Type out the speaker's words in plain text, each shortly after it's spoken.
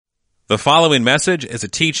The following message is a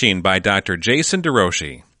teaching by Dr. Jason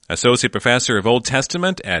DeRouchie, Associate Professor of Old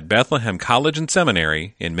Testament at Bethlehem College and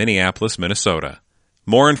Seminary in Minneapolis, Minnesota.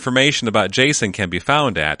 More information about Jason can be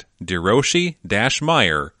found at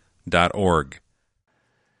DeRouchie-Meyer.org.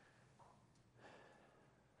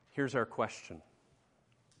 Here's our question.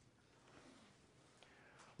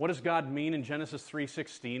 What does God mean in Genesis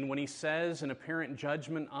 3:16 when he says in apparent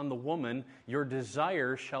judgment on the woman, your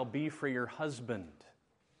desire shall be for your husband?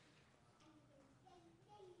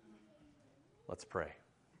 Let's pray.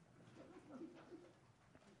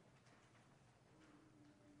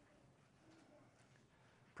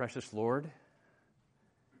 Precious Lord,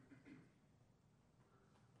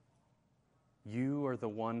 you are the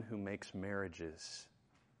one who makes marriages.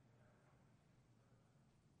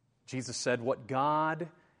 Jesus said, what God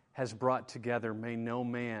has brought together, may no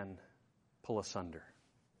man pull asunder.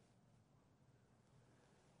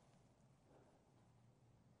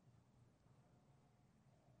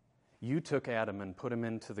 You took Adam and put him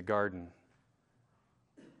into the garden,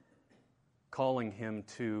 calling him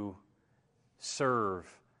to serve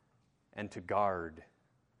and to guard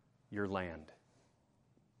your land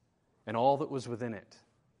and all that was within it.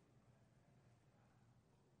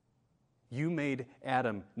 You made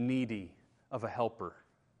Adam needy of a helper.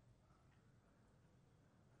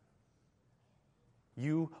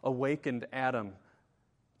 You awakened Adam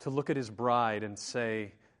to look at his bride and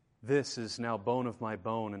say, this is now bone of my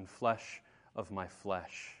bone and flesh of my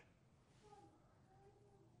flesh.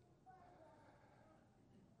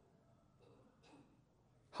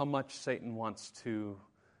 How much Satan wants to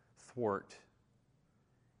thwart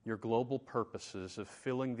your global purposes of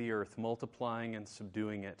filling the earth, multiplying and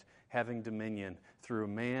subduing it, having dominion through a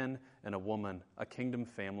man and a woman, a kingdom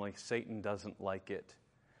family. Satan doesn't like it.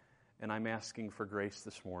 And I'm asking for grace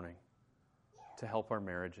this morning to help our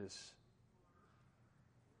marriages.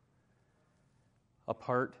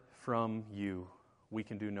 Apart from you, we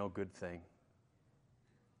can do no good thing.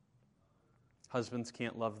 Husbands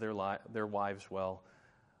can't love their wives well.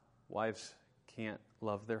 Wives can't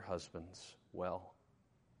love their husbands well.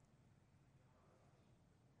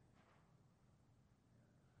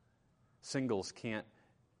 Singles can't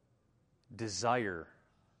desire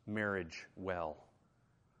marriage well,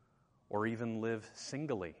 or even live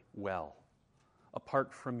singly well,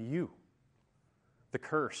 apart from you. The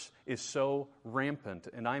curse is so rampant,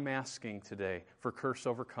 and I'm asking today for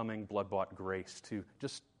curse-overcoming, blood-bought grace to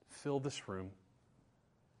just fill this room.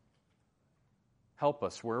 Help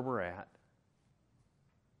us where we're at.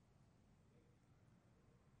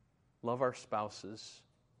 Love our spouses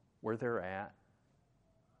where they're at.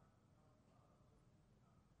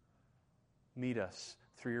 Meet us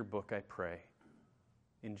through your book, I pray.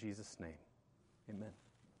 In Jesus' name, amen.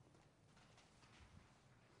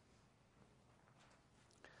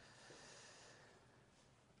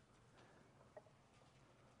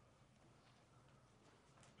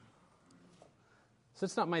 So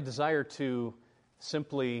it's not my desire to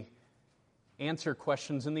simply answer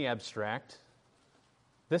questions in the abstract.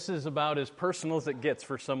 This is about as personal as it gets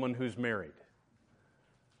for someone who's married.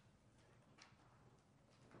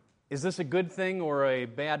 Is this a good thing or a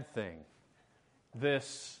bad thing?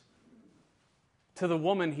 This, to the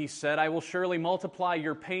woman he said, I will surely multiply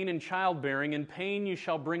your pain in childbearing. In pain you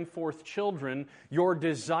shall bring forth children. Your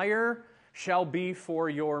desire shall be for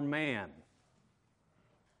your man,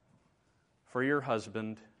 for your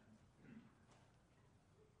husband,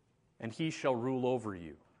 and he shall rule over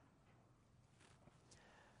you.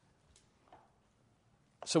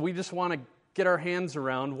 So we just want to get our hands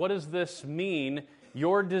around, what does this mean?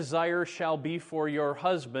 Your desire shall be for your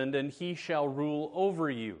husband, and he shall rule over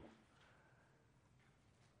you.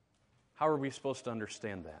 How are we supposed to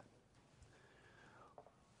understand that?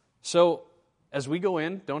 So, as we go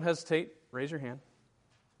in, don't hesitate, raise your hand.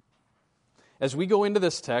 As we go into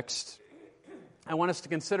this text, I want us to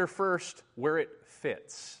consider first where it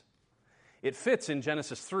fits. It fits in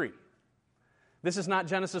Genesis 3. This is not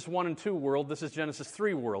Genesis 1 and 2 world, this is Genesis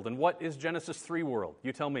 3 world. And what is Genesis 3 world?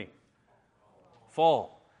 You tell me.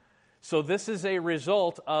 Fall. So this is a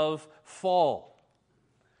result of fall.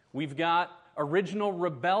 We've got original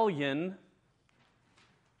rebellion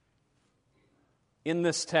in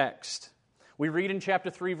this text. We read in chapter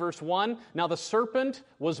 3, verse 1, now the serpent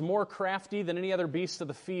was more crafty than any other beast of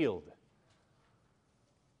the field.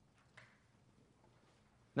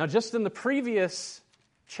 Now just in the previous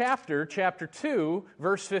chapter 2,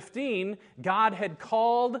 verse 15, God had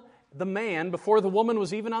called the man, before the woman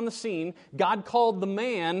was even on the scene, God called the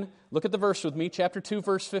man, look at the verse with me, chapter 2,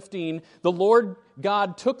 verse 15. The Lord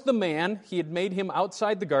God took the man, He had made him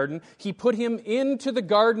outside the garden, He put him into the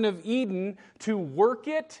Garden of Eden to work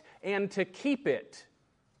it and to keep it.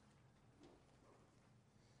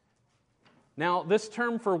 Now, this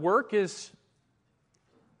term for work is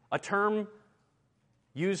a term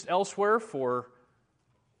used elsewhere for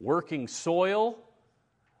working soil,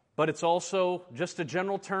 but it's also just a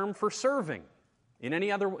general term for serving in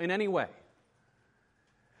any way.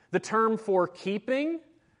 The term for keeping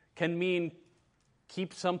can mean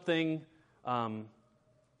keep something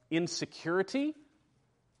in security,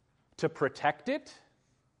 to protect it.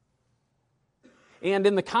 And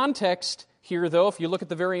in the context here, though, if you look at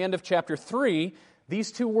the very end of chapter 3,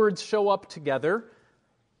 these two words show up together.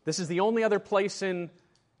 This is the only other place in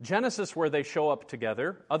Genesis where they show up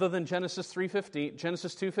together, other than Genesis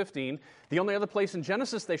 2:15. The only other place in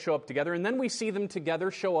Genesis they show up together, and then we see them together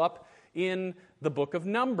show up in the book of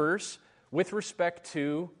Numbers with respect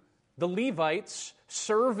to the Levites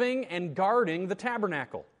serving and guarding the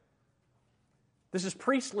tabernacle. This is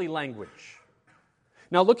priestly language.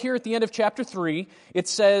 Now look here at the end of chapter 3. It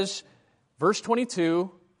says, verse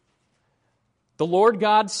 22, the Lord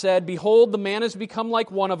God said, "Behold, the man has become like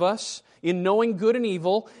one of us, in knowing good and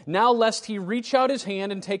evil. Now lest he reach out his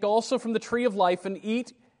hand and take also from the tree of life and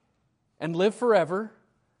eat and live forever.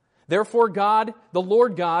 Therefore God, the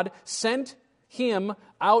Lord God, sent him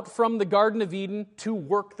out from the Garden of Eden to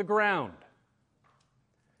work the ground,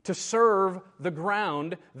 to serve the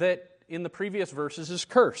ground that in the previous verses is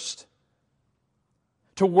cursed.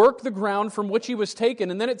 To work the ground from which he was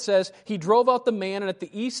taken." And then it says, "He drove out the man, and at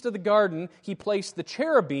the east of the garden he placed the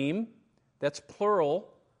cherubim," that's plural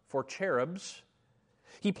for cherubs.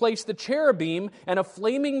 "He placed the cherubim and a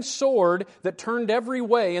flaming sword that turned every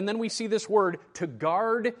way." And then we see this word, "to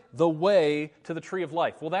guard the way to the tree of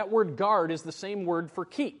life." Well, that word guard is the same word for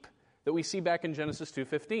keep that we see back in Genesis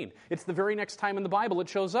 2:15. It's the very next time in the Bible it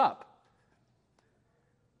shows up.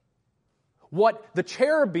 What the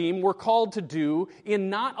cherubim were called to do in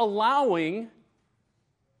not allowing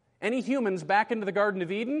any humans back into the Garden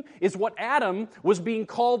of Eden is what Adam was being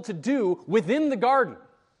called to do within the garden,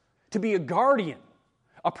 to be a guardian,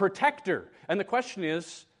 a protector. And the question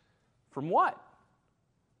is, from what?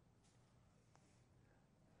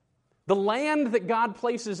 The land that God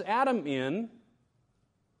places Adam in,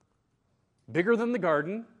 bigger than the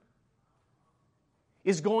garden,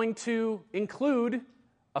 is going to include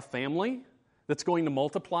a family that's going to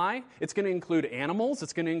multiply. It's going to include animals.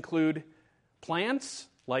 It's going to include plants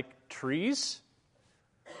like trees.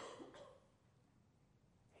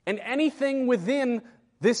 And anything within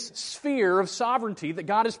this sphere of sovereignty that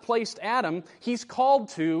God has placed Adam, He's called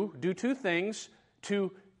to do two things: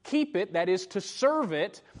 to keep it, that is to serve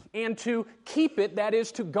it, and to keep it, that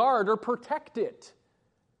is to guard or protect it.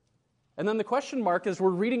 And then the question mark as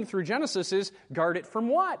we're reading through Genesis is, guard it from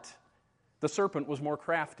what? The serpent was more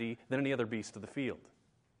crafty than any other beast of the field.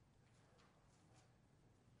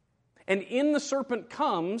 And in the serpent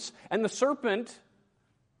comes, and the serpent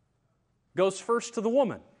goes first to the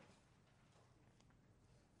woman.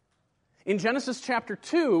 In Genesis chapter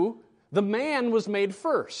 2, the man was made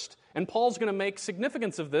first. And Paul's going to make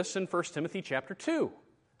significance of this in 1 Timothy chapter 2.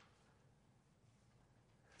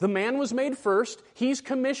 The man was made first. He's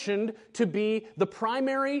commissioned to be the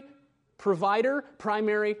primary provider,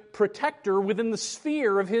 primary protector within the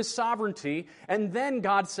sphere of His sovereignty. And then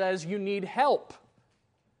God says you need help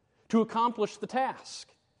to accomplish the task.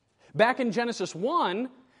 Back in Genesis 1,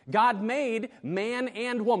 God made man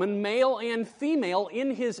and woman, male and female,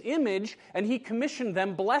 in His image, and He commissioned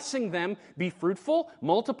them, blessing them, be fruitful,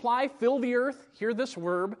 multiply, fill the earth, hear this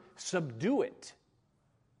verb, subdue it,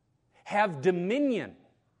 have dominion,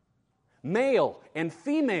 male and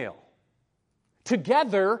female,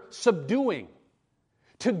 together subduing,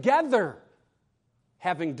 together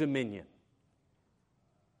having dominion.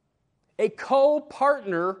 A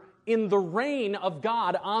co-partner in the reign of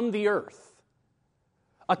God on the earth.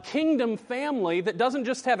 A kingdom family that doesn't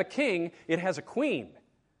just have a king, it has a queen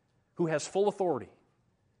who has full authority.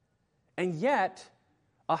 And yet,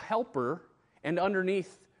 a helper, and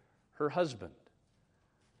underneath her husband.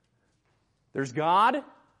 There's God,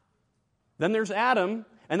 then there's Adam,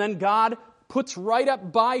 and then God puts right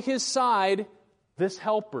up by his side this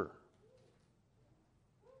helper.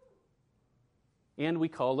 And we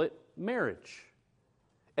call it marriage.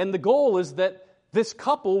 And the goal is that this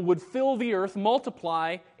couple would fill the earth,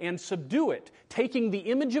 multiply, and subdue it, taking the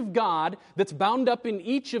image of God that's bound up in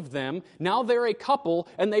each of them. Now they're a couple,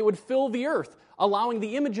 and they would fill the earth, allowing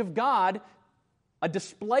the image of God, a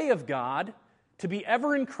display of God, to be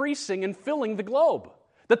ever increasing and filling the globe,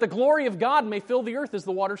 that the glory of God may fill the earth as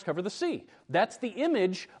the waters cover the sea. That's the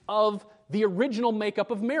image of the original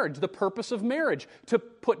makeup of marriage, the purpose of marriage, to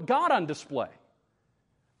put God on display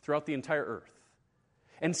throughout the entire earth.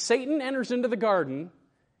 And Satan enters into the garden,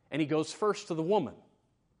 and he goes first to the woman.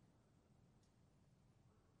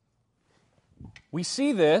 We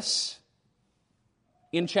see this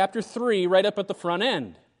in chapter 3, right up at the front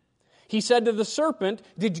end. He said to the serpent,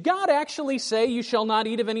 "Did God actually say you shall not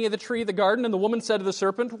eat of any of the tree of the garden?" And the woman said to the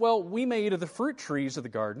serpent, "Well, we may eat of the fruit trees of the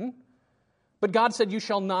garden. But God said, you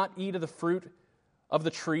shall not eat of the fruit of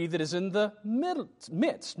the tree that is in the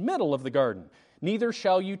middle of the garden. Neither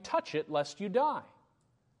shall you touch it, lest you die."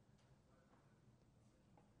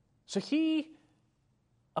 So he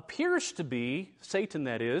appears to be, Satan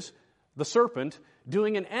that is, the serpent,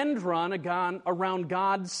 doing an end run around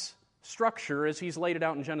God's structure as he's laid it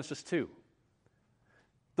out in Genesis 2.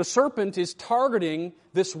 The serpent is targeting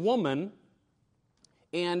this woman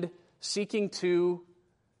and seeking to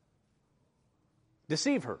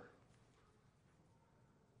deceive her.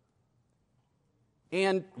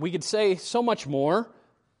 And we could say so much more,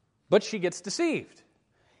 but she gets deceived.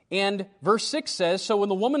 And verse 6 says, "So when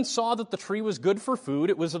the woman saw that the tree was good for food,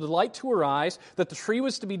 it was a delight to her eyes, that the tree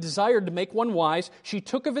was to be desired to make one wise, she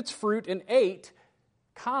took of its fruit and ate,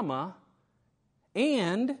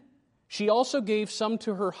 and she also gave some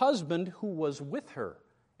to her husband who was with her,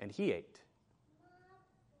 and he ate."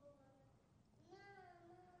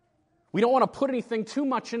 We don't want to put anything too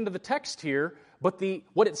much into the text here, but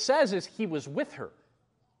what it says is he was with her.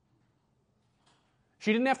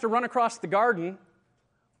 She didn't have to run across the garden.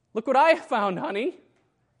 "Look what I found, honey."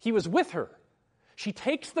 He was with her. She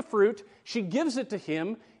takes the fruit, she gives it to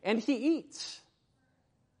him, and he eats.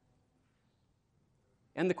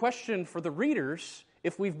 And the question for the readers,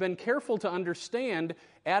 if we've been careful to understand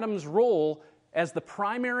Adam's role as the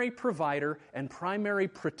primary provider and primary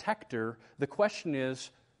protector, the question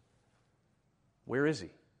is, where is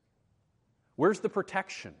he? Where's the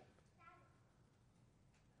protection?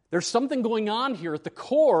 There's something going on here at the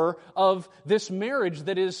core of this marriage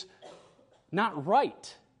that is not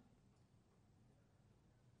right.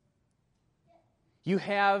 You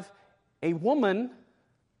have a woman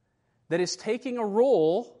that is taking a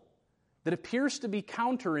role that appears to be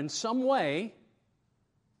counter in some way,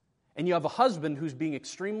 and you have a husband who's being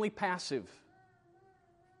extremely passive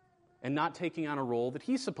and not taking on a role that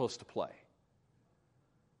he's supposed to play.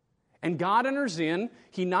 And God enters in,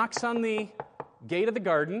 he knocks on the gate of the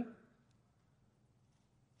garden,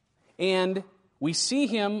 and we see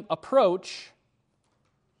him approach.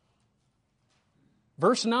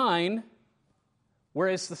 Verse 9,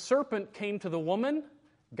 whereas the serpent came to the woman,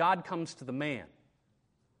 God comes to the man.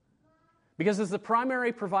 Because as the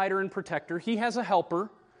primary provider and protector, he has a helper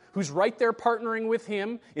who's right there partnering with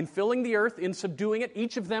him in filling the earth, in subduing it,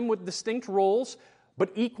 each of them with distinct roles, but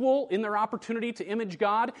equal in their opportunity to image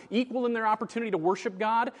God, equal in their opportunity to worship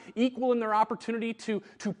God, equal in their opportunity to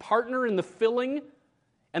partner in the filling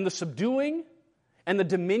and the subduing and the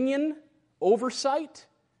dominion oversight,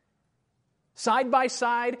 side by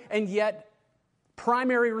side, and yet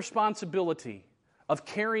primary responsibility of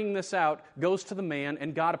carrying this out goes to the man,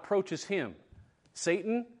 and God approaches him.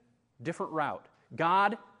 Satan, different route.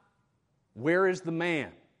 God, where is the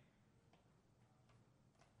man?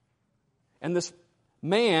 And this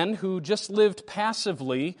man who just lived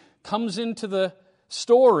passively comes into the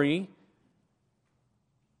story.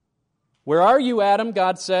 "Where are you, Adam?"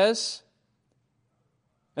 God says.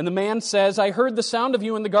 And the man says, "I heard the sound of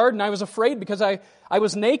you in the garden. I was afraid because I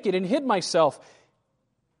was naked and hid myself."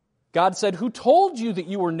 God said, "Who told you that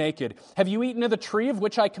you were naked? Have you eaten of the tree of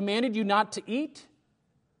which I commanded you not to eat?"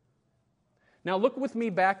 Now look with me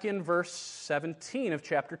back in verse 17 of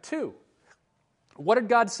chapter 2. What did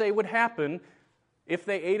God say would happen if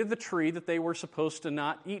they ate of the tree that they were supposed to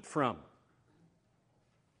not eat from?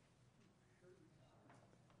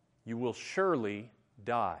 You will surely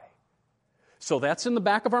die. So that's in the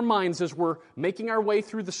back of our minds as we're making our way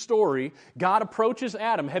through the story. God approaches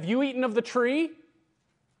Adam. "Have you eaten of the tree?"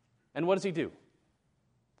 And what does he do?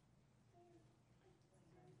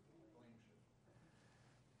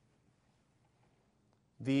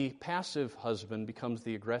 The passive husband becomes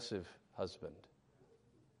the aggressive husband.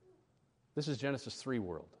 This is Genesis 3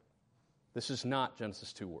 world. This is not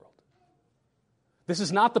Genesis 2 world. This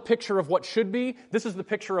is not the picture of what should be. This is the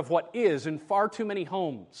picture of what is in far too many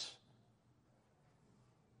homes.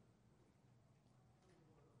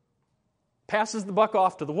 Passes the buck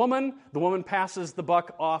off to the woman passes the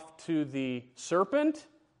buck off to the serpent,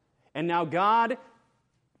 and now God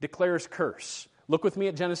declares curse. Look with me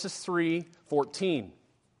at Genesis 3:14.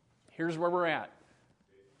 Here's where we're at.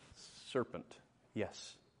 Serpent.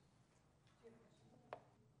 Yes.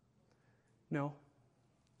 No.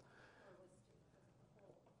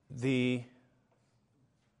 The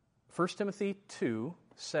 1 Timothy 2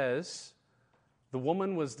 says the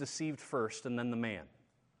woman was deceived first and then the man.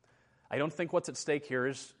 I don't think what's at stake here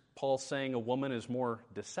is Paul saying a woman is more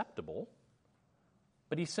deceptible,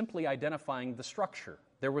 but he's simply identifying the structure.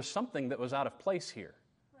 There was something that was out of place here.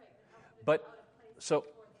 But so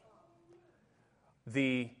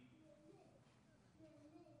the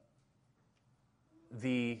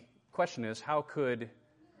question is, how could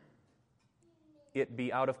it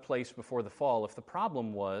be out of place before the fall if the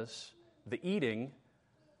problem was the eating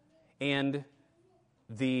and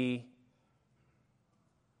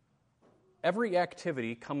every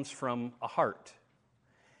activity comes from a heart.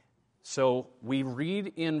 So we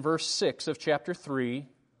read in verse 6 of chapter 3,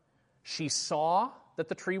 she saw that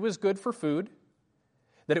the tree was good for food,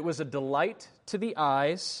 that it was a delight to the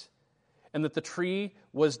eyes, and that the tree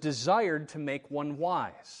was desired to make one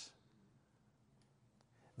wise.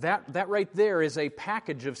 That right there is a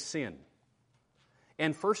package of sin.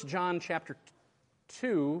 And 1 John chapter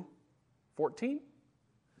 2, 14,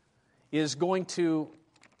 is going to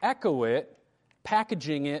echo it,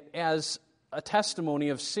 packaging it as a testimony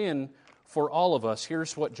of sin for all of us.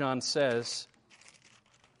 Here's what John says.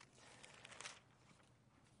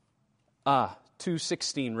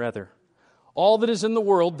 2:16 rather. All that is in the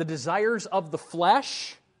world, the desires of the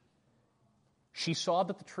flesh, she saw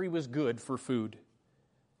that the tree was good for food.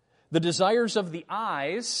 The desires of the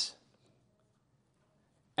eyes,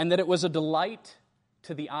 and that it was a delight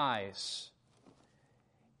to the eyes.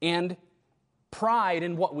 And pride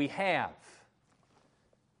in what we have.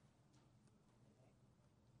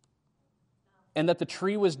 And that the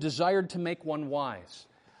tree was desired to make one wise.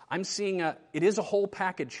 I'm seeing it is a whole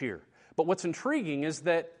package here. But what's intriguing is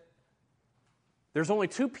that there's only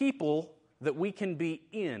two people that we can be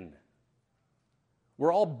in.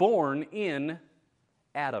 We're all born in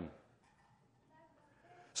Adam.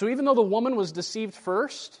 So even though the woman was deceived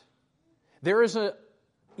first, there is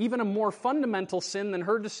even a more fundamental sin than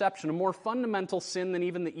her deception, a more fundamental sin than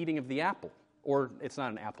even the eating of the apple. Or it's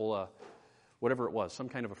not an apple, whatever it was, some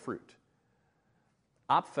kind of a fruit.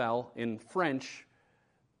 Apfel in French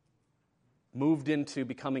moved into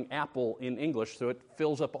becoming apple in English, so it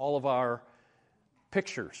fills up all of our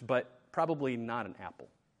pictures, but probably not an apple.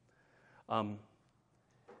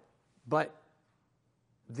 But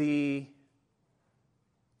the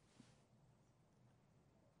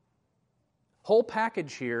whole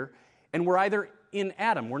package here, and we're either in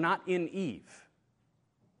Adam, we're not in Eve.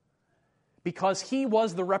 Because he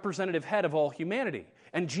was the representative head of all humanity.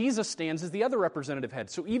 And Jesus stands as the other representative head.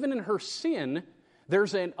 So even in her sin,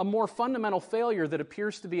 there's a more fundamental failure that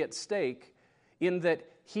appears to be at stake in that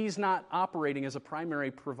he's not operating as a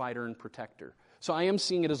primary provider and protector. So I am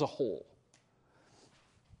seeing it as a whole.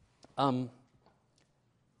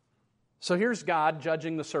 So here's God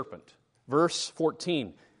judging the serpent. Verse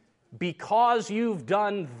 14. Because you've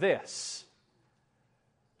done this.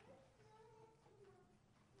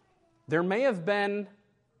 There may have been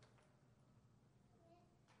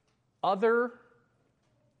other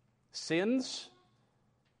sins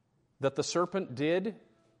that the serpent did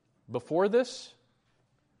before this,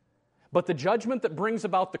 but the judgment that brings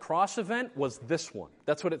about the cross event was this one.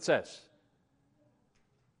 That's what it says.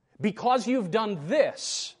 Because you've done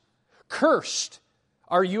this, cursed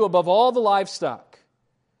are you above all the livestock.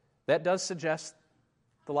 That does suggest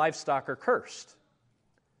the livestock are cursed.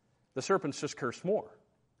 The serpent's just cursed more.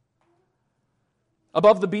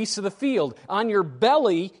 Above the beasts of the field, on your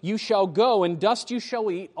belly you shall go, and dust you shall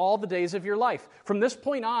eat all the days of your life. From this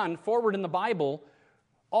point on, forward in the Bible,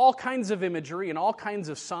 all kinds of imagery and all kinds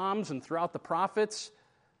of psalms and throughout the prophets,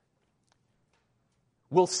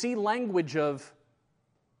 we'll see language of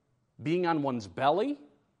being on one's belly,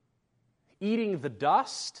 eating the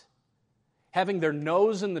dust, having their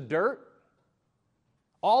nose in the dirt.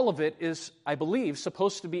 All of it is, I believe,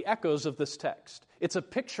 supposed to be echoes of this text. It's a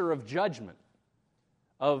picture of judgment,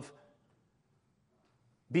 of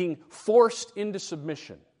being forced into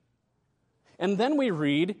submission. And then we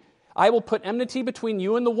read, I will put enmity between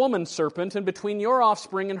you and the woman serpent, and between your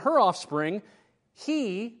offspring and her offspring.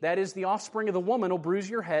 He, that is the offspring of the woman, will bruise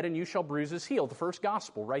your head, and you shall bruise his heel. The first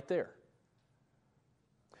gospel right there.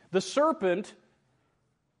 The serpent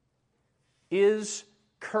is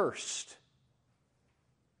cursed.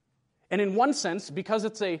 And in one sense, because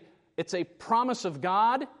it's a promise of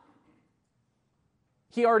God,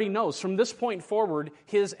 he already knows. From this point forward,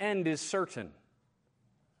 his end is certain.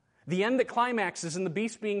 The end that climaxes in the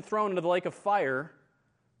beast being thrown into the lake of fire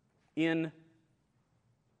in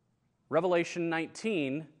Revelation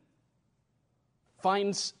 19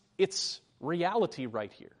 finds its reality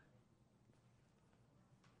right here.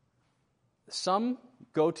 Some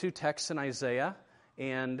go to texts in Isaiah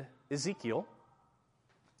and Ezekiel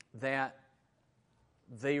that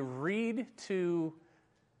they read to,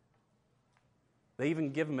 they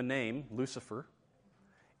even give him a name, Lucifer,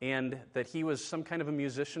 and that he was some kind of a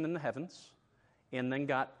musician in the heavens and then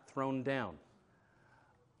got thrown down.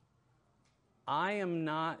 I am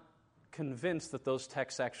not convinced that those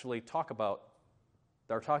texts actually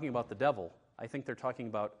are talking about the devil. I think they're talking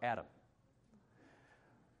about Adam.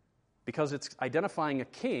 Because it's identifying a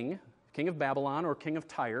king of Babylon or king of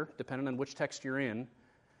Tyre, depending on which text you're in,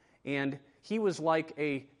 and he was like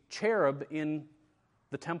a cherub in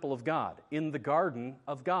the temple of God, in the garden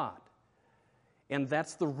of God. And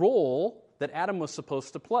that's the role that Adam was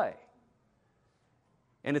supposed to play.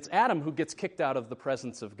 And it's Adam who gets kicked out of the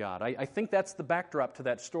presence of God. I think that's the backdrop to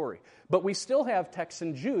that story. But we still have texts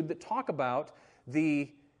in Jude that talk about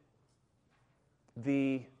the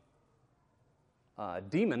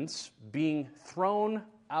demons being thrown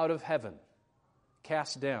out of heaven,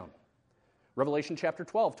 cast down. Revelation chapter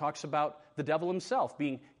 12 talks about the devil himself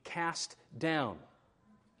being cast down.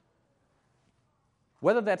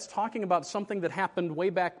 Whether that's talking about something that happened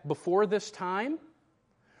way back before this time,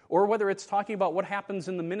 or whether it's talking about what happens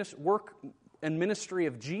in the work and ministry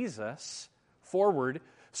of Jesus forward,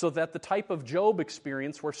 so that the type of Job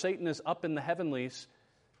experience where Satan is up in the heavenlies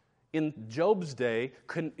in Job's day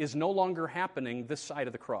is no longer happening this side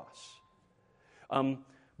of the cross.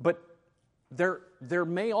 But there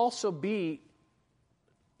may also be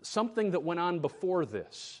something that went on before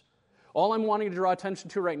this. All I'm wanting to draw attention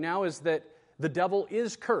to right now is that the devil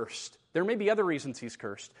is cursed. There may be other reasons he's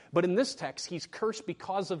cursed, but in this text, he's cursed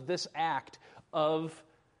because of this act of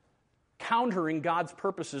countering God's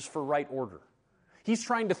purposes for right order. He's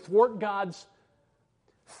trying to thwart God's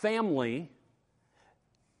family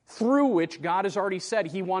through which God has already said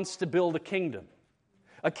he wants to build a kingdom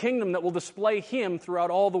that will display him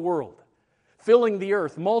throughout all the world, filling the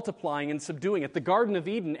earth, multiplying and subduing it. The Garden of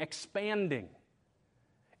Eden expanding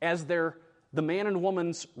as the man and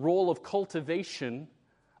woman's role of cultivation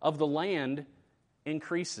of the land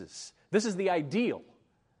increases. This is the ideal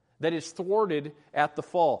that is thwarted at the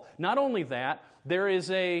fall. Not only that, there is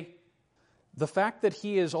the fact that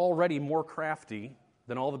he is already more crafty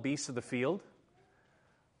than all the beasts of the field.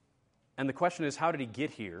 And the question is, how did he get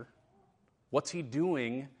here? What's he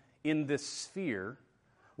doing in this sphere?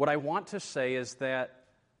 What I want to say is that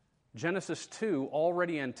Genesis 2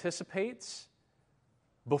 already anticipates,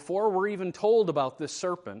 before we're even told about this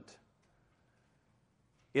serpent,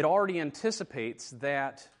 it already anticipates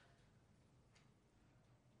that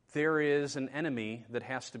there is an enemy that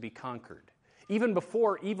has to be conquered. Even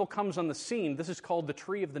before evil comes on the scene, this is called the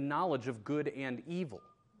tree of the knowledge of good and evil.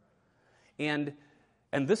 And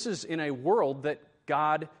this is in a world that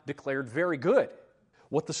God declared very good.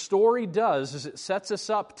 What the story does is it sets us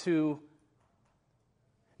up to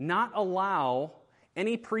not allow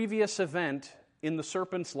any previous event in the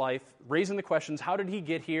serpent's life, raising the questions, how did he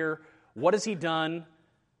get here? What has he done?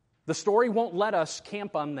 The story won't let us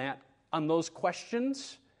camp on those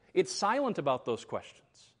questions. It's silent about those questions.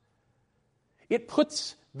 It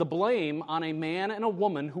puts the blame on a man and a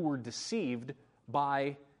woman who were deceived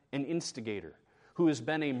by an instigator, who has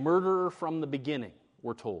been a murderer from the beginning,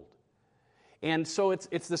 we're told. And so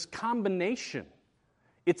it's this combination.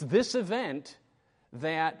 It's this event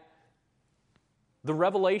that the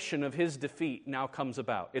revelation of his defeat now comes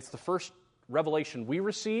about. It's the first revelation we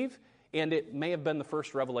receive, and it may have been the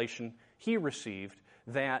first revelation he received,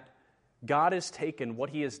 that God has taken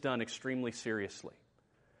what he has done extremely seriously.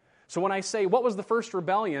 So when I say, what was the first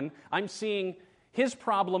rebellion, I'm seeing his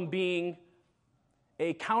problem being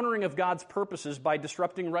a countering of God's purposes by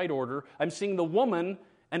disrupting right order. I'm seeing the woman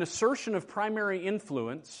an assertion of primary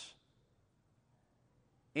influence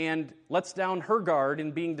and lets down her guard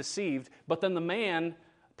in being deceived, but then the man,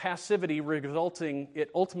 passivity it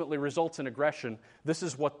ultimately results in aggression. This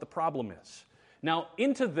is what the problem is. Now,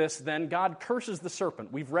 into this, then, God curses the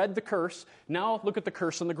serpent. We've read the curse. Now, look at the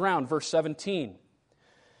curse on the ground, verse 17.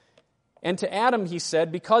 And to Adam he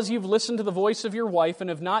said, because you've listened to the voice of your wife and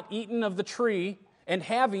have not eaten of the tree, and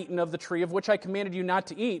have eaten of the tree of which I commanded you not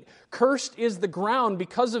to eat, cursed is the ground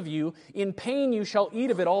because of you. In pain you shall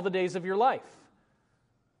eat of it all the days of your life.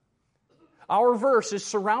 Our verse is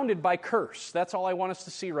surrounded by curse. That's all I want us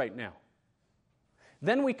to see right now.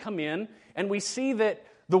 Then we come in and we see that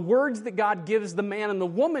the words that God gives the man and the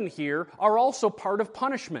woman here are also part of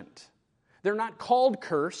punishment. They're not called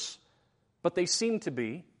curse, but they seem to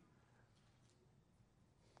be.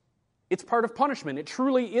 It's part of punishment. It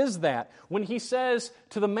truly is that. When he says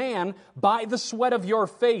to the man, by the sweat of your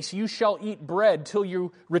face you shall eat bread till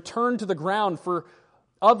you return to the ground, for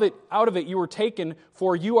out of it you were taken,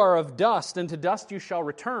 for you are of dust, and to dust you shall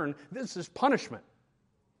return. This is punishment.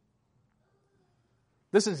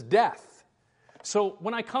 This is death. So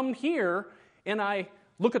when I come here and I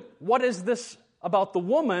look at what is this about the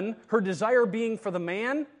woman, her desire being for the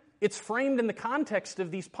man, it's framed in the context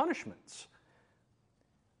of these punishments.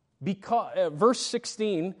 Because, verse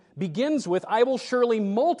 16 begins with, I will surely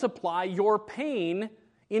multiply your pain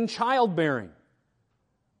in childbearing.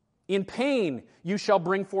 In pain you shall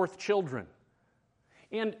bring forth children.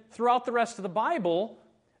 And throughout the rest of the Bible,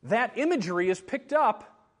 that imagery is picked up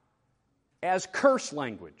as curse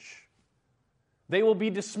language. They will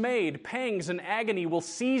be dismayed. Pangs and agony will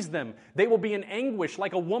seize them. They will be in anguish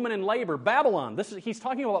like a woman in labor. Babylon. He's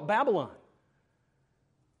talking about Babylon.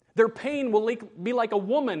 Their pain will be like a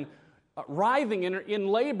woman writhing in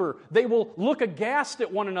labor. They will look aghast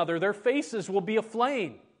at one another. Their faces will be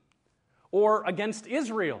aflame. Or against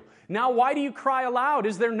Israel. Now why do you cry aloud?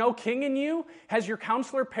 Is there no king in you? Has your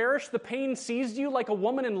counselor perished? The pain seized you like a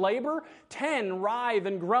woman in labor? 10, writhe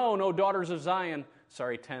and groan, O daughters of Zion.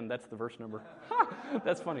 Sorry, 10, that's the verse number.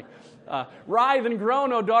 That's funny. Writhe and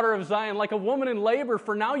groan, O daughter of Zion, like a woman in labor,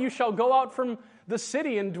 for now you shall go out from the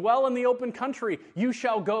city and dwell in the open country. You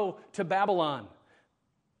shall go to Babylon.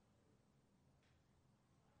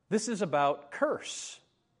 This is about curse.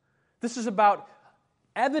 This is about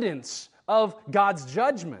evidence of God's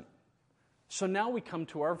judgment. So now we come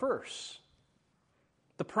to our verse.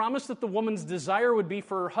 The promise that the woman's desire would be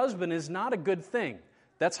for her husband is not a good thing.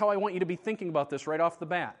 That's how I want you to be thinking about this right off the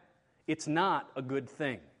bat. It's not a good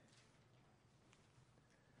thing.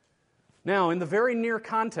 Now, in the very near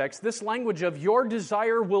context, this language of your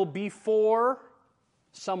desire will be for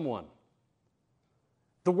someone.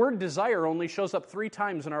 The word desire only shows up 3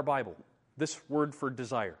 times in our Bible, this word for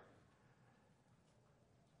desire.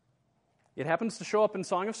 It happens to show up in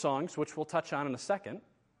Song of Songs, which we'll touch on in a second.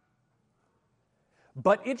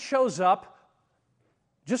 But it shows up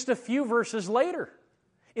just a few verses later,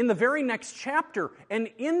 in the very next chapter. And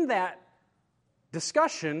in that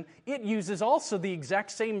discussion, it uses also the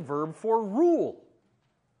exact same verb for rule.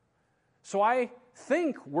 So I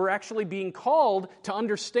think we're actually being called to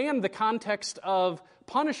understand the context of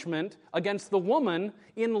punishment against the woman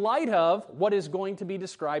in light of what is going to be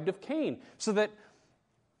described of Cain. So that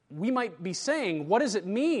we might be saying, what does it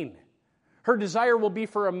mean? Her desire will be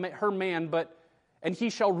for her man, and he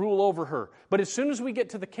shall rule over her. But as soon as we get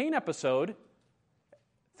to the Cain episode,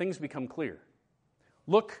 things become clear.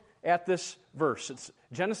 Look at this verse. It's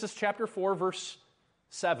Genesis chapter 4, verse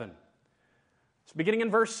 7. It's beginning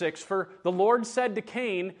in verse 6. For the Lord said to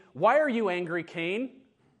Cain, why are you angry, Cain?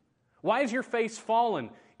 Why is your face fallen?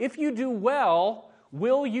 If you do well,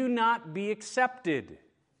 will you not be accepted?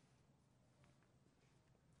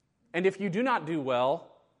 And if you do not do well,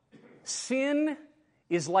 sin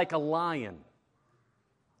is like a lion.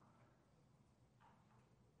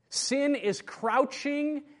 Sin is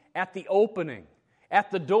crouching at the opening, at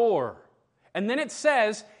the door. And then it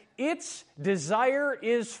says, its desire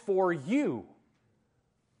is for you,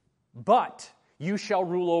 but you shall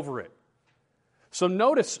rule over it. So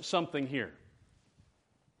notice something here.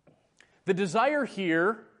 The desire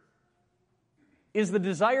here is the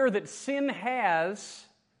desire that sin has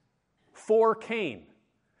for Cain.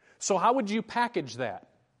 So how would you package that?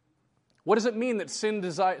 What does it mean that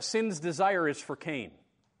sin's desire is for Cain?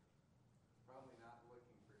 Probably not looking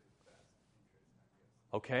for his best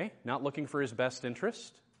interest. Okay, not looking for his best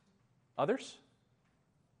interest. Others?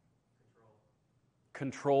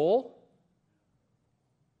 Control.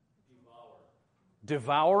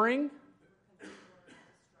 Devouring.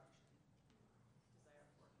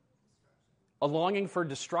 A longing for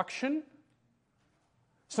destruction.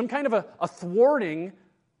 Some kind of a thwarting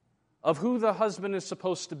of who the husband is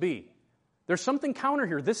supposed to be. There's something counter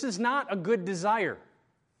here. This is not a good desire.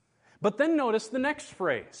 But then notice the next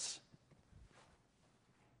phrase.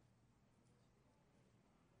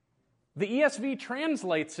 The ESV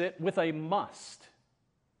translates it with a must.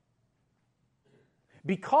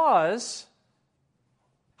 Because,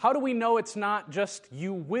 how do we know it's not just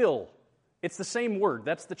you will? It's the same word.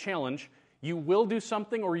 That's the challenge. You will do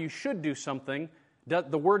something or you should do something.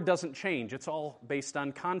 The word doesn't change. It's all based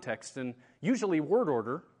on context and usually word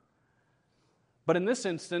order. But in this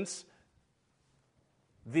instance,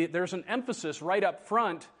 there's an emphasis right up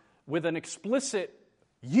front with an explicit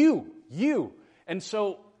you. And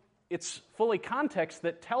so it's fully context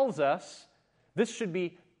that tells us this should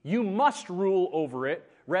be you must rule over it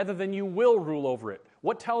rather than you will rule over it.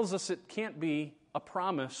 What tells us it can't be a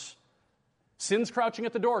promise Sin's crouching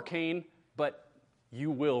at the door, Cain, but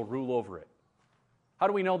you will rule over it. How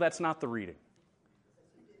do we know that's not the reading?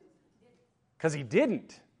 Because he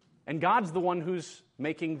didn't. And God's the one who's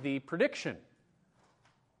making the prediction.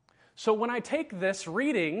 So when I take this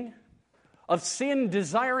reading of sin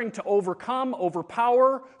desiring to overcome,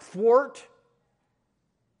 overpower, thwart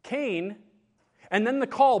Cain, and then the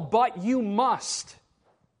call, but you must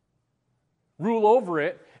rule over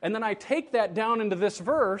it, and then I take that down into this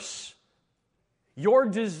verse, your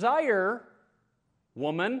desire,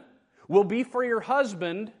 woman, will be for your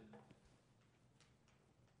husband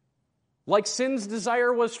like sin's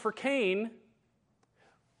desire was for Cain.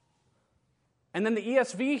 And then the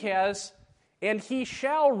ESV has, and he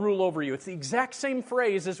shall rule over you. It's the exact same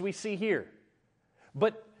phrase as we see here.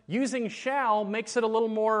 But using shall makes it a little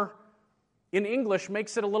more, in English,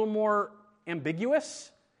 makes it a little more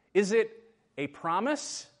ambiguous. Is it a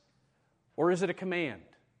promise or is it a command?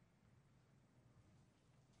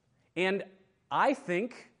 And I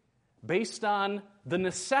think, based on the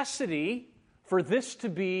necessity for this to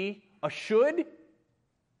be a should,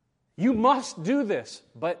 you must do this.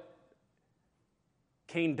 But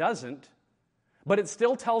Cain doesn't. But it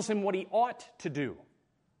still tells him what he ought to do.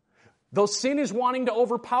 Though sin is wanting to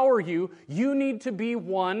overpower you, you need to be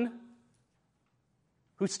one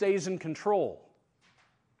who stays in control.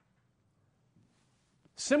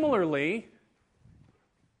 Similarly,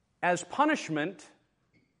 as punishment,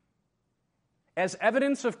 as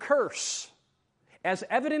evidence of curse, as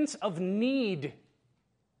evidence of need,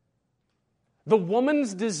 the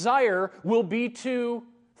woman's desire will be to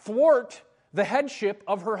thwart the headship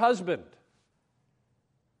of her husband.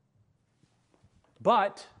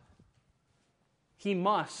 But he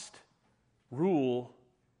must rule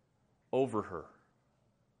over her.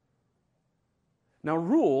 Now,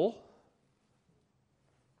 rule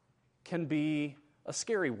can be a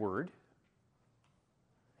scary word.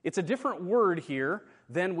 It's a different word here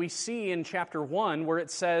than we see in chapter 1, where it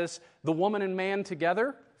says, the woman and man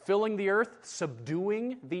together, filling the earth,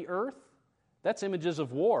 subduing the earth. That's images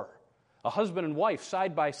of war. A husband and wife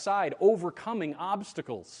side by side, overcoming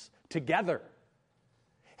obstacles together.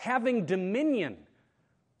 Having dominion.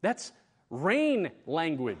 That's reign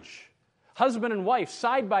language. Husband and wife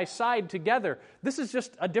side by side together. This is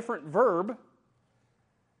just a different verb.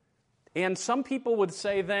 And some people would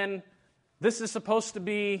say then, this is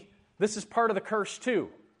part of the curse too.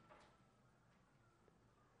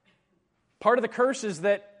 Part of the curse is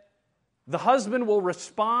that the husband will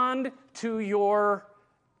respond to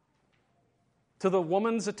the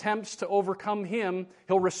woman's attempts to overcome him.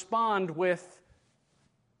 He'll respond with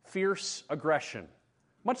fierce aggression,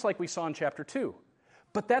 much like we saw in chapter 2.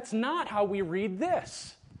 But that's not how we read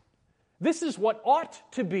this. This is what ought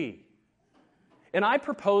to be. And I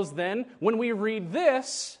propose then, when we read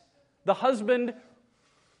this, the husband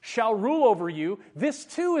shall rule over you, this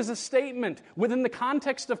too is a statement within the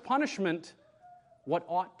context of punishment, what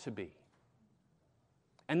ought to be.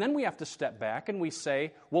 And then we have to step back and we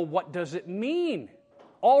say, well, what does it mean?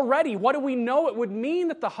 Already, what do we know it would mean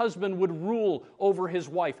that the husband would rule over his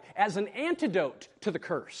wife as an antidote to the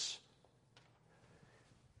curse?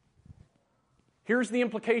 Here's the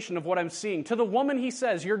implication of what I'm seeing. To the woman he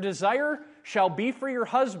says, your desire shall be for your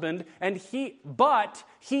husband, but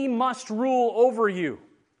he must rule over you.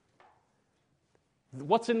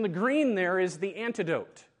 What's in the green there is the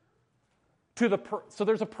antidote. So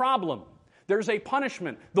there's a problem. There's a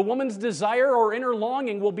punishment. The woman's desire or inner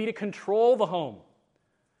longing will be to control the home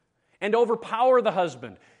and overpower the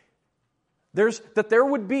husband. There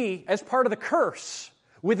would be, as part of the curse,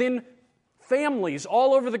 within families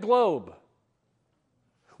all over the globe,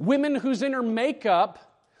 women whose inner makeup,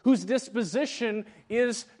 whose disposition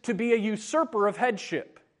is to be a usurper of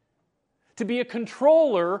headship, to be a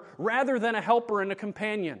controller rather than a helper and a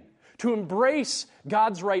companion, to embrace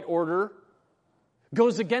God's right order,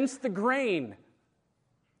 goes against the grain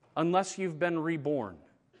unless you've been reborn.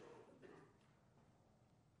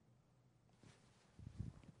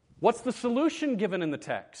 What's the solution given in the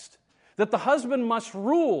text? That the husband must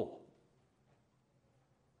rule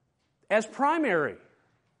as primary,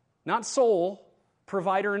 not sole,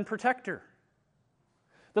 provider and protector.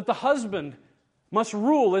 That the husband must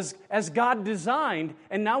rule as God designed,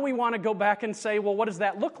 and now we want to go back and say, well, what does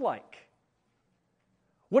that look like?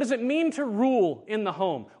 What does it mean to rule in the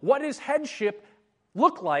home? What does headship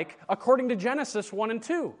look like according to Genesis 1 and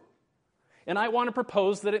 2? And I want to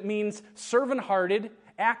propose that it means servant-hearted,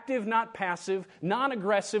 active, not passive,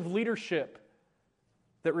 non-aggressive leadership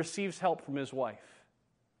that receives help from his wife.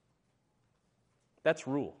 That's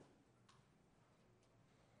rule.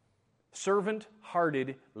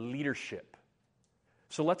 Servant-hearted leadership.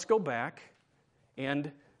 So let's go back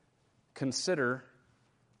and consider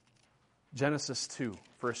Genesis 2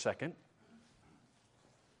 for a second.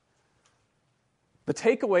 The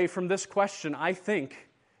takeaway from this question, I think,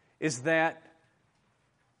 is that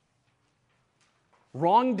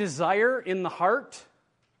wrong desire in the heart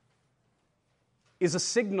is a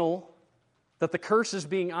signal that the curse is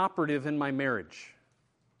being operative in my marriage.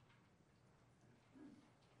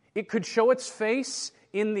 It could show its face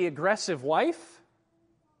in the aggressive wife.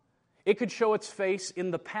 It could show its face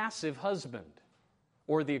in the passive husband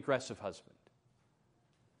or the aggressive husband.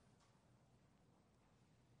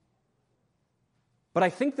 But I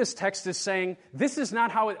think this text is saying this is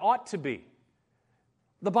not how it ought to be.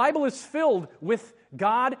 The Bible is filled with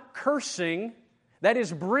God cursing, that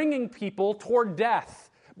is, bringing people toward death,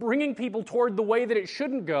 bringing people toward the way that it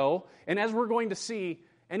shouldn't go. And as we're going to see,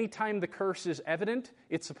 anytime the curse is evident,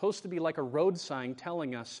 it's supposed to be like a road sign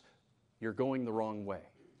telling us you're going the wrong way.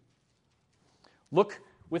 Look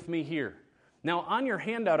with me here. Now, on your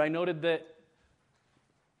handout, I noted that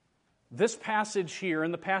this passage here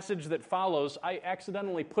and the passage that follows, I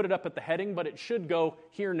accidentally put it up at the heading, but it should go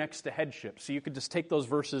here next to headship. So you could just take those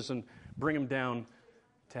verses and bring them down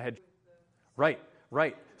to headship.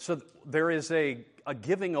 Right. So there is a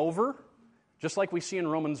giving over, just like we see in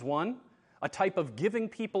Romans 1, a type of giving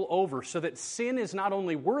people over so that sin is not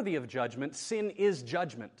only worthy of judgment, sin is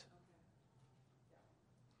judgment.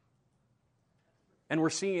 And we're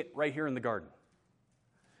seeing it right here in the garden.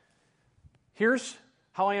 Here's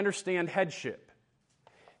how I understand headship.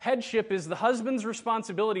 Headship is the husband's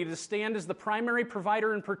responsibility to stand as the primary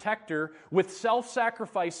provider and protector with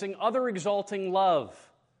self-sacrificing, other-exalting love,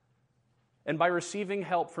 and by receiving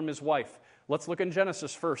help from his wife. Let's look in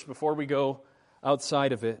Genesis first before we go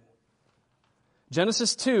outside of it.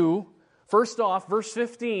 Genesis 2, first off, verse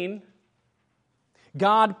 15,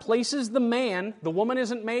 God places the man, the woman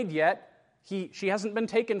isn't made yet, she hasn't been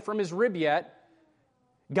taken from his rib yet.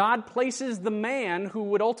 God places the man who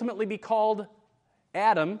would ultimately be called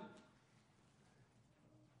Adam.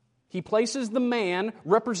 He places the man,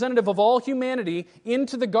 representative of all humanity,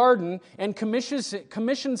 into the garden and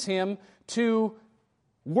commissions him to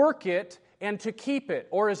work it and to keep it,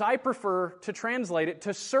 or as I prefer to translate it,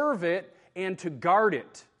 to serve it and to guard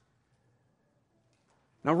it.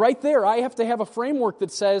 Now right there, I have to have a framework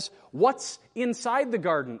that says what's inside the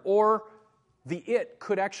garden, or the it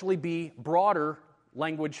could actually be broader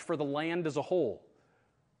language for the land as a whole.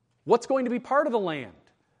 What's going to be part of the land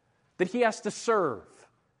that he has to serve?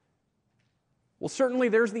 Well, certainly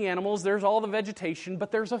there's the animals, there's all the vegetation,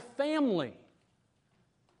 but there's a family.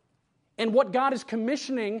 And what God is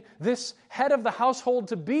commissioning this head of the household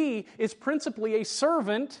to be is principally a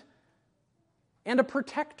servant and a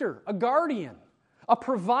protector, a guardian, a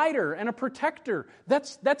provider and a protector.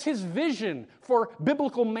 That's his vision for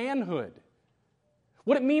biblical manhood.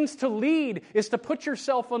 What it means to lead is to put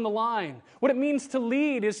yourself on the line. What it means to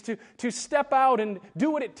lead is to step out and do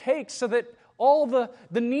what it takes so that all the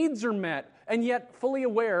needs are met, and yet fully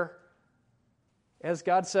aware, as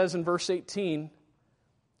God says in verse 18,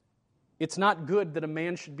 it's not good that a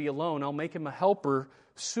man should be alone. I'll make him a helper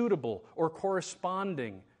suitable or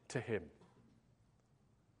corresponding to him.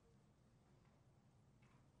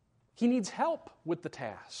 He needs help with the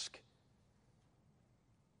task.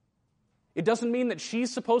 It doesn't mean that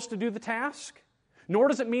she's supposed to do the task, nor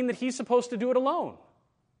does it mean that he's supposed to do it alone.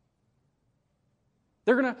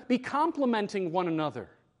 They're going to be complementing one another.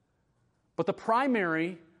 But the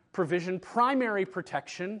primary provision, primary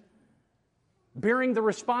protection, bearing the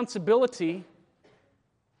responsibility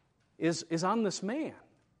is on this man.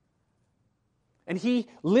 And he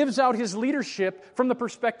lives out his leadership from the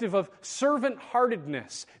perspective of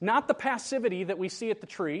servant-heartedness, not the passivity that we see at the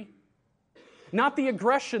tree, not the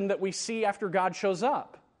aggression that we see after God shows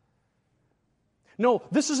up. No,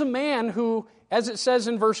 this is a man who, as it says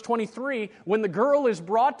in verse 23, when the girl is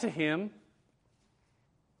brought to him,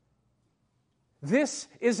 this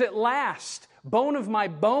is at last bone of my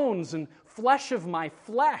bones and flesh of my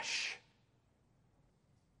flesh.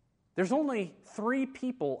 There's only 3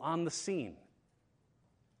 people on the scene.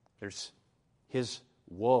 There's his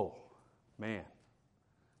man.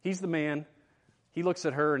 He's the man. He looks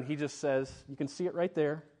at her and he just says, you can see it right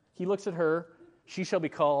there. He looks at her, she shall be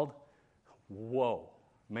called,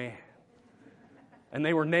 man. And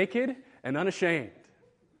they were naked and unashamed.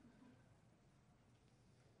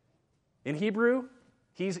 In Hebrew,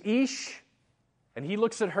 he's Ish, and he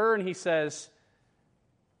looks at her and he says,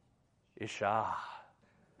 Isha.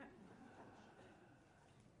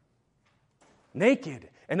 Naked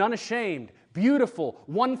and unashamed, beautiful,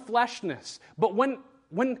 one fleshness. But when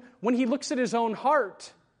he looks at his own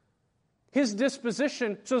heart, His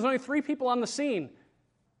disposition, so there's only 3 people on the scene,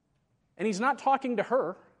 and he's not talking to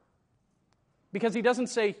her, because he doesn't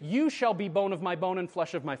say, you shall be bone of my bone and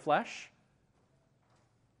flesh of my flesh.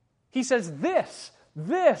 He says,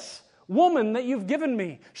 this woman that you've given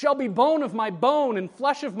me shall be bone of my bone and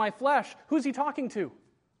flesh of my flesh. Who's he talking to?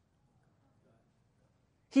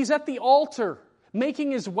 He's at the altar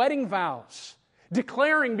making his wedding vows,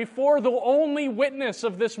 declaring before the only witness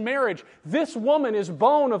of this marriage, this woman is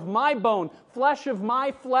bone of my bone, flesh of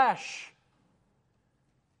my flesh.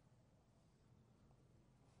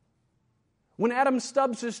 When Adam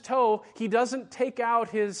stubs his toe, he doesn't take out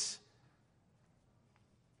his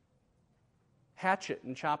hatchet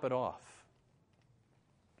and chop it off.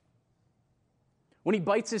 When he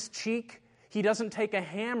bites his cheek, he doesn't take a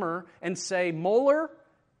hammer and say, Molar,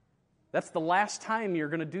 that's the last time you're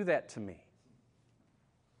going to do that to me.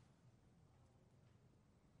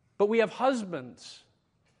 But we have husbands,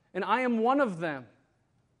 and I am one of them,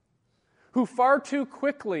 who far too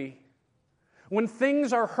quickly, when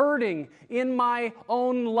things are hurting in my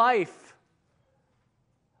own life,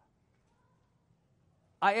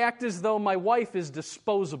 I act as though my wife is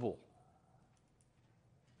disposable.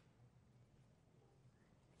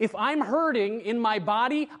 If I'm hurting in my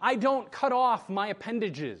body, I don't cut off my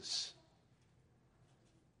appendages.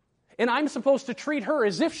 And I'm supposed to treat her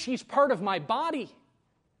as if she's part of my body.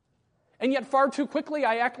 And yet far too quickly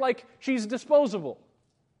I act like she's disposable.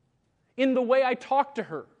 In the way I talk to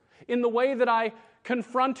her, in the way that I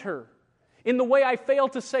confront her, in the way I fail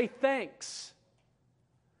to say thanks.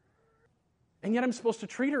 And yet I'm supposed to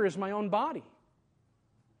treat her as my own body.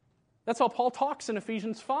 That's how Paul talks in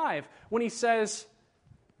Ephesians 5 when he says,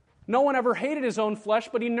 no one ever hated his own flesh,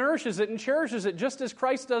 but he nourishes it and cherishes it just as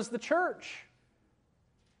Christ does the church.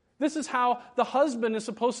 This is how the husband is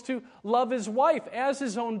supposed to love his wife as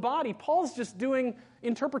his own body. Paul's just doing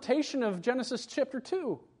interpretation of Genesis chapter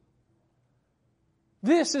 2.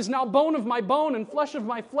 This is now bone of my bone and flesh of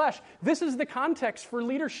my flesh. This is the context for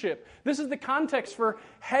leadership. This is the context for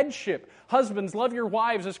headship. Husbands, love your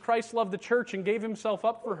wives as Christ loved the church and gave himself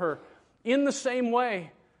up for her. In the same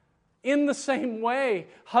way,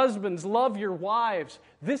 husbands, love your wives.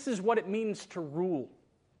 This is what it means to rule.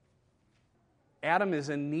 Adam is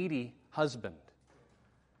a needy husband.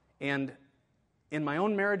 And in my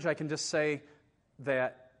own marriage, I can just say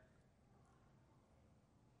that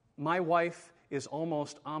my wife is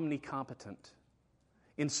almost omnicompetent.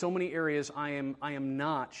 In so many areas I am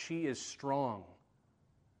not. She is strong.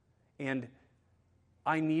 And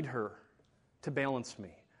I need her to balance me.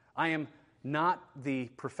 I am not the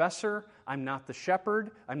professor, I'm not the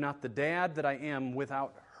shepherd, I'm not the dad that I am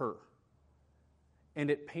without her. And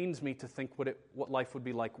it pains me to think what life would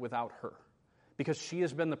be like without her. Because she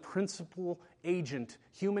has been the principal agent,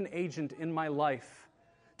 human agent in my life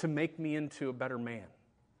to make me into a better man.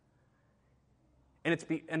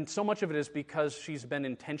 And so much of it is because she's been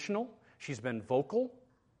intentional, she's been vocal,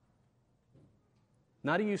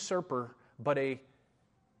 not a usurper, but a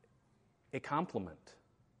compliment.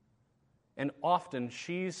 And often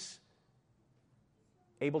she's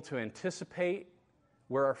able to anticipate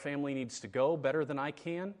where our family needs to go better than I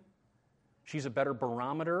can. She's a better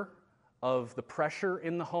barometer of the pressure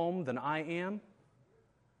in the home than I am.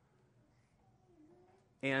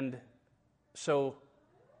 And so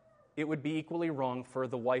it would be equally wrong for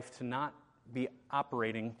the wife to not be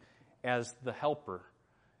operating as the helper.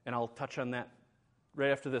 And I'll touch on that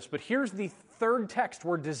right after this. But here's the third text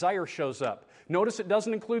where desire shows up. Notice it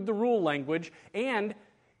doesn't include the rule language, and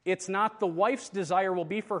it's not the wife's desire will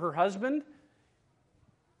be for her husband.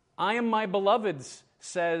 I am my beloved's,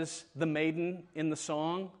 says the maiden in the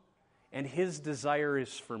song, and his desire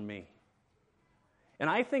is for me. And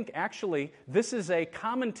I think actually this is a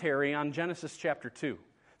commentary on Genesis chapter 2.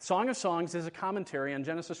 Song of Songs is a commentary on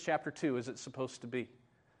Genesis chapter 2 as it's supposed to be,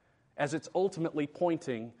 as it's ultimately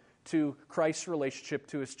pointing to Christ's relationship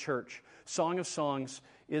to his church. Song of Songs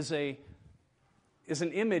is an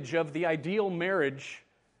image of the ideal marriage,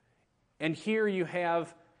 and here you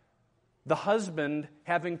have the husband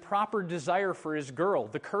having proper desire for his girl.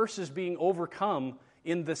 The curse is being overcome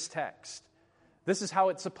in this text. This is how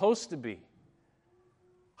it's supposed to be.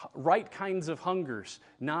 Right kinds of hungers,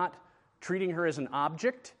 not treating her as an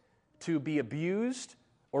object to be abused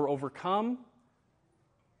or overcome,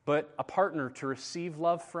 but a partner to receive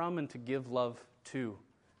love from and to give love to.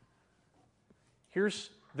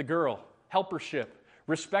 Here's the girl, helpership,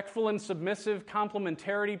 respectful and submissive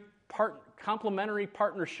complementary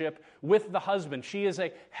partnership with the husband. She is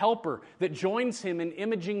a helper that joins him in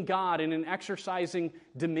imaging God and in exercising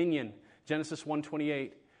dominion. Genesis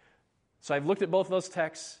 1:28. So I've looked at both those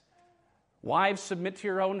texts. Wives, submit to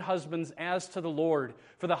your own husbands as to the Lord.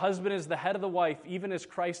 For the husband is the head of the wife, even as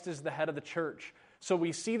Christ is the head of the church. So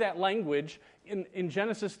we see that language. In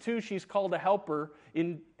Genesis 2, she's called a helper.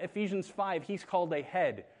 In Ephesians 5, he's called a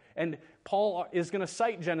head. And Paul is going to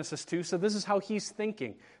cite Genesis 2, so this is how he's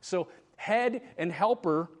thinking. So head and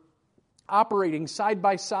helper operating side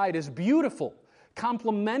by side as beautiful,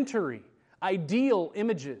 complementary, ideal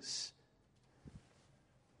images.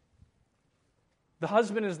 The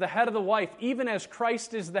husband is the head of the wife, even as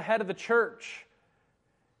Christ is the head of the church.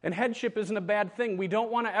 And headship isn't a bad thing. We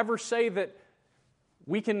don't want to ever say that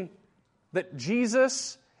that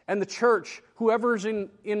Jesus and the church, whoever's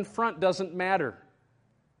in front, doesn't matter.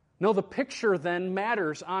 No, the picture then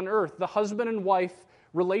matters on earth. The husband and wife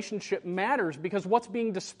relationship matters because what's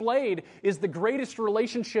being displayed is the greatest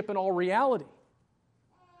relationship in all reality.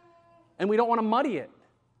 And we don't want to muddy it.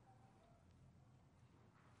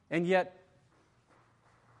 And yet,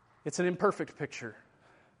 it's an imperfect picture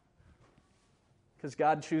because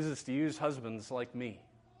God chooses to use husbands like me.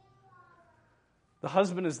 The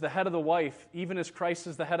husband is the head of the wife, even as Christ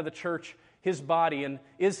is the head of the church, his body, and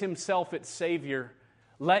is himself its Savior.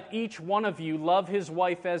 Let each one of you love his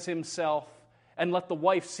wife as himself, and let the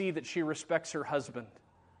wife see that she respects her husband.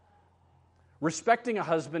 Respecting a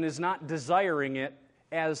husband is not desiring it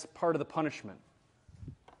as part of the punishment.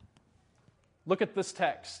 Look at this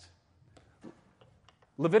text.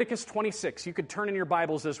 Leviticus 26. You could turn in your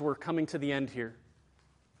Bibles as we're coming to the end here.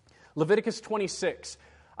 Leviticus 26.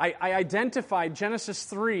 I identified Genesis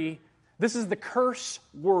 3. This is the curse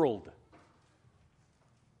world.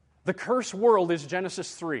 The curse world is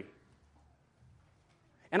Genesis 3.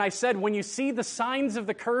 And I said, when you see the signs of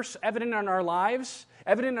the curse evident in our lives,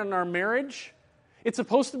 evident in our marriage, it's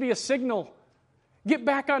supposed to be a signal. Get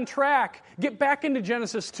back on track. Get back into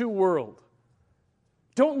Genesis 2 world.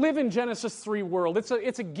 Don't live in Genesis 3 world.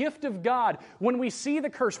 It's a gift of God. When we see the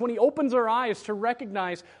curse, when He opens our eyes to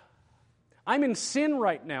recognize, I'm in sin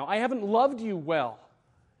right now. I haven't loved you well.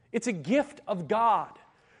 It's a gift of God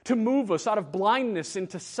to move us out of blindness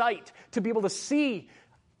into sight, to be able to see,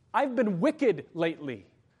 I've been wicked lately.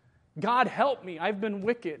 God help me, I've been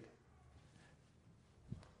wicked.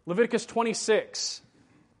 Leviticus 26.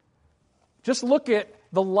 Just look at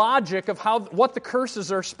the logic of what the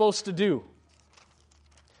curses are supposed to do.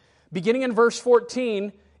 Beginning in verse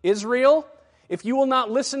 14, Israel, if you will not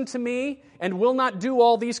listen to me and will not do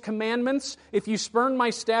all these commandments, if you spurn my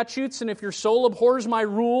statutes and if your soul abhors my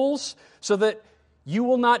rules so that you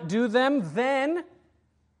will not do them, then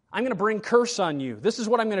I'm going to bring curse on you. This is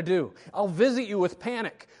what I'm going to do. I'll visit you with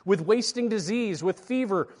panic, with wasting disease, with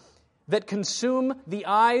fever that consume the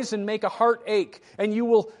eyes and make a heart ache, and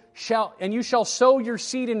you shall sow your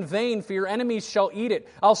seed in vain, for your enemies shall eat it.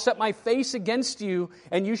 I'll set my face against you,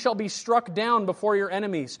 and you shall be struck down before your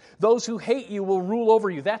enemies. Those who hate you will rule over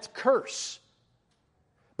you. That's curse.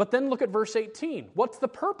 But then look at verse 18. What's the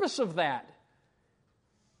purpose of that?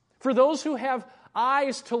 For those who have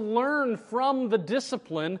eyes to learn from the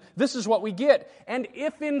discipline, this is what we get. And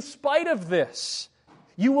if in spite of this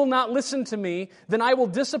you will not listen to me, then I will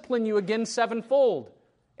discipline you again sevenfold.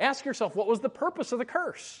 Ask yourself, what was the purpose of the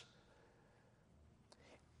curse?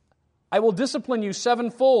 I will discipline you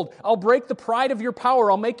sevenfold. I'll break the pride of your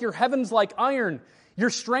power. I'll make your heavens like iron. Your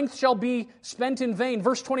strength shall be spent in vain.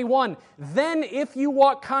 Verse 21, then if you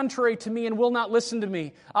walk contrary to me and will not listen to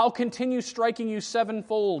me, I'll continue striking you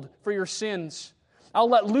sevenfold for your sins. I'll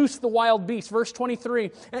let loose the wild beast. Verse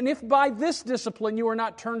 23, and if by this discipline you are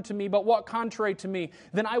not turned to me, but walk contrary to me,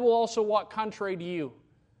 then I will also walk contrary to you.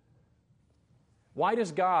 Why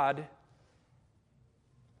does God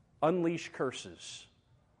unleash curses?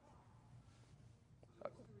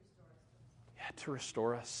 To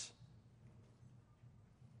restore us.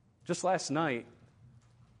 Just last night,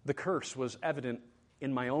 the curse was evident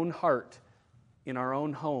in my own heart, in our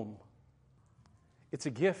own home. It's a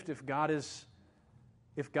gift if God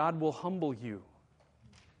will humble you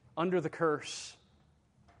under the curse.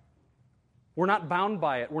 We're not bound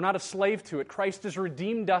by it. We're not a slave to it. Christ has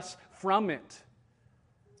redeemed us from it.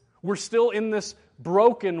 We're still in this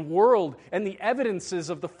broken world, and the evidences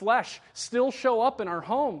of the flesh still show up in our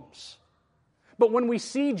homes. But when we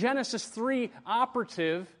see Genesis 3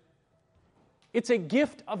 operative, it's a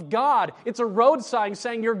gift of God. It's a road sign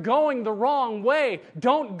saying, you're going the wrong way.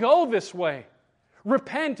 Don't go this way.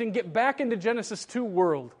 Repent and get back into Genesis 2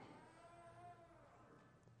 world,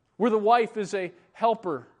 where the wife is a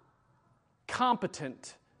helper,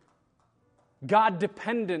 competent,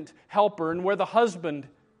 God-dependent helper, and where the husband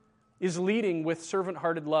is leading with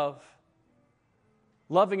servant-hearted love,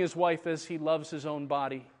 loving his wife as he loves his own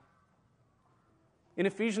body. In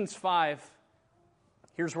Ephesians 5,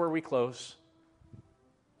 Here's where we close.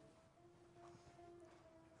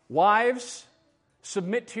 Wives,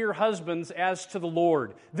 submit to your husbands as to the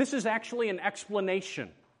Lord. This is actually an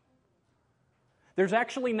explanation. There's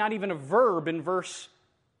actually not even a verb in verse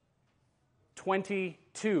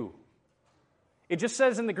 22. It just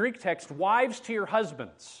says in the Greek text, wives to your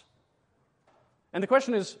husbands. And the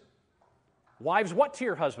question is, wives what to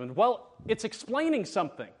your husband? Well, it's explaining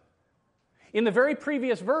something. In the very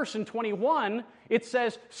previous verse in 21, it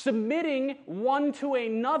says, submitting one to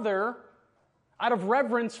another out of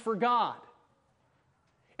reverence for God.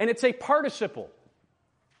 And it's a participle.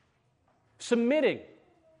 Submitting.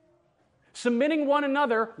 Submitting one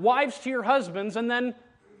another, wives to your husbands, and then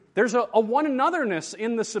there's a one anotherness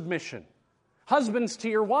in the submission. Husbands to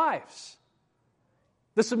your wives.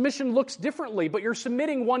 The submission looks differently, but you're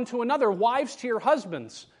submitting one to another, wives to your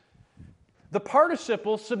husbands. The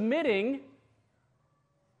participle, submitting,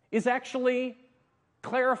 is actually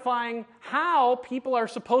clarifying how people are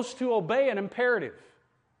supposed to obey an imperative.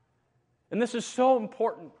 And this is so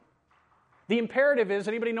important. The imperative is,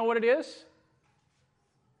 anybody know what it is?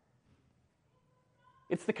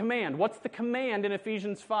 It's the command. What's the command in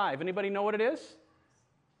Ephesians 5? Anybody know what it is?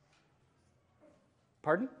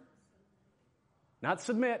 Pardon? Not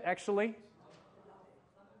submit, actually.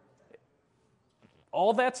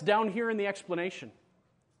 All that's down here in the explanation.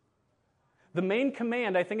 The main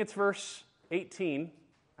command, I think it's verse 18.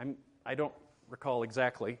 I don't recall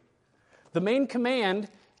exactly. The main command,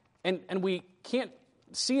 and we can't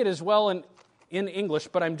see it as well in English,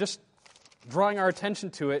 but I'm just drawing our attention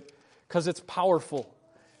to it because it's powerful.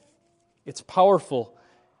 It's powerful.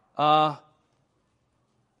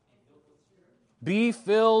 Be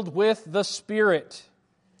filled with the Spirit.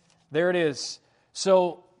 There it is.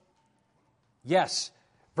 So, yes,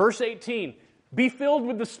 verse 18, be filled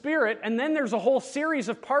with the Spirit, and then there's a whole series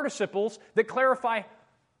of participles that clarify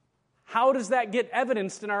how does that get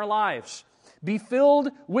evidenced in our lives. Be filled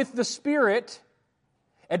with the Spirit,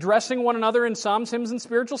 addressing one another in psalms, hymns, and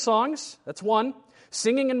spiritual songs. That's 1.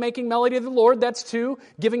 Singing and making melody to the Lord, that's 2.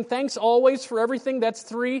 Giving thanks always for everything, that's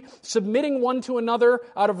 3. Submitting one to another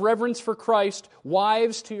out of reverence for Christ,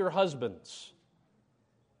 wives to your husbands.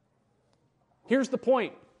 Here's the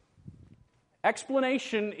point.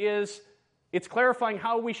 Explanation is, it's clarifying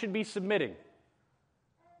how we should be submitting.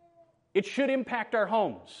 It should impact our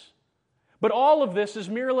homes. But all of this is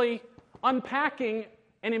merely unpacking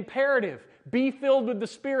an imperative. Be filled with the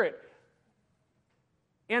Spirit.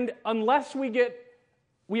 And unless we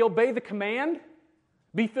obey the command,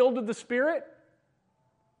 be filled with the Spirit,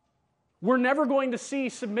 we're never going to see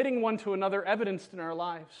submitting one to another evidenced in our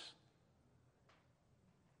lives.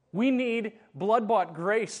 We need blood-bought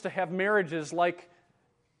grace to have marriages like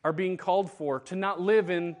are being called for, to not live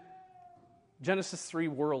in Genesis 3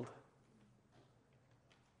 world.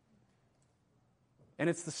 And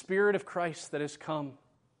it's the Spirit of Christ that has come,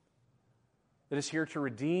 that is here to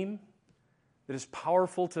redeem, that is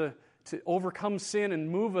powerful to overcome sin and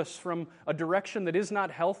move us from a direction that is not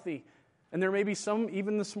healthy. And there may be some,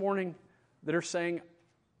 even this morning, that are saying,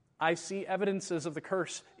 I see evidences of the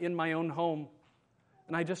curse in my own home.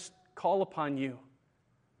 And I just call upon you.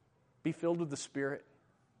 Be filled with the Spirit.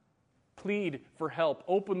 Plead for help.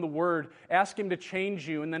 Open the Word. Ask Him to change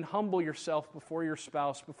you, and then humble yourself before your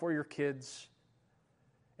spouse, before your kids,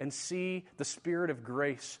 and see the Spirit of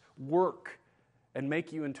grace work and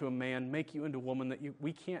make you into a man, make you into a woman that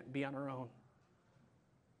we can't be on our own.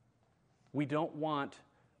 We don't want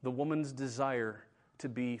the woman's desire to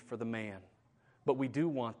be for the man, but we do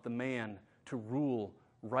want the man to rule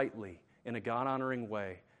rightly in a God-honoring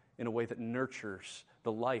way, in a way that nurtures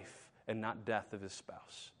the life and not death of his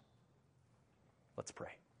spouse. Let's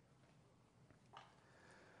pray.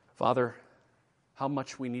 Father, how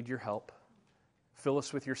much we need your help. Fill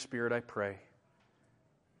us with your Spirit, I pray.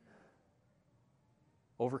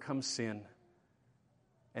 Overcome sin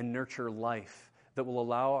and nurture life that will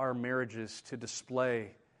allow our marriages to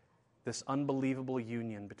display this unbelievable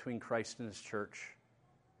union between Christ and His church.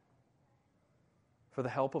 For the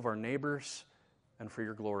help of our neighbors and for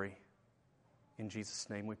your glory. In Jesus'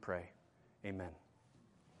 name we pray. Amen.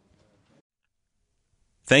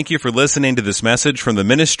 Thank you for listening to this message from the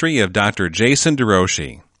ministry of Dr. Jason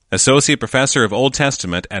DeRouchie, Associate Professor of Old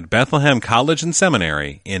Testament at Bethlehem College and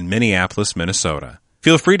Seminary in Minneapolis, Minnesota.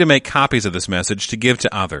 Feel free to make copies of this message to give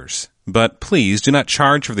to others, but please do not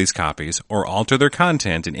charge for these copies or alter their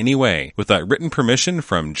content in any way without written permission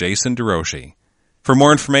from Jason DeRouchie. For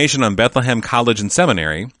more information on Bethlehem College and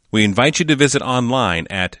Seminary, we invite you to visit online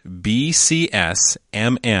at bcsmn.org.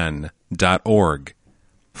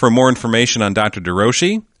 For more information on Dr.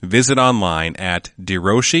 DeRouchie, visit online at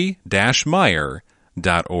DeRouchie-Meyer.com.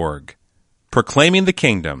 www.ccesf.org. Proclaiming the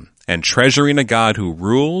kingdom and treasuring a God who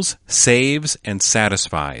rules, saves, and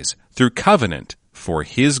satisfies through covenant for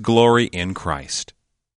His glory in Christ.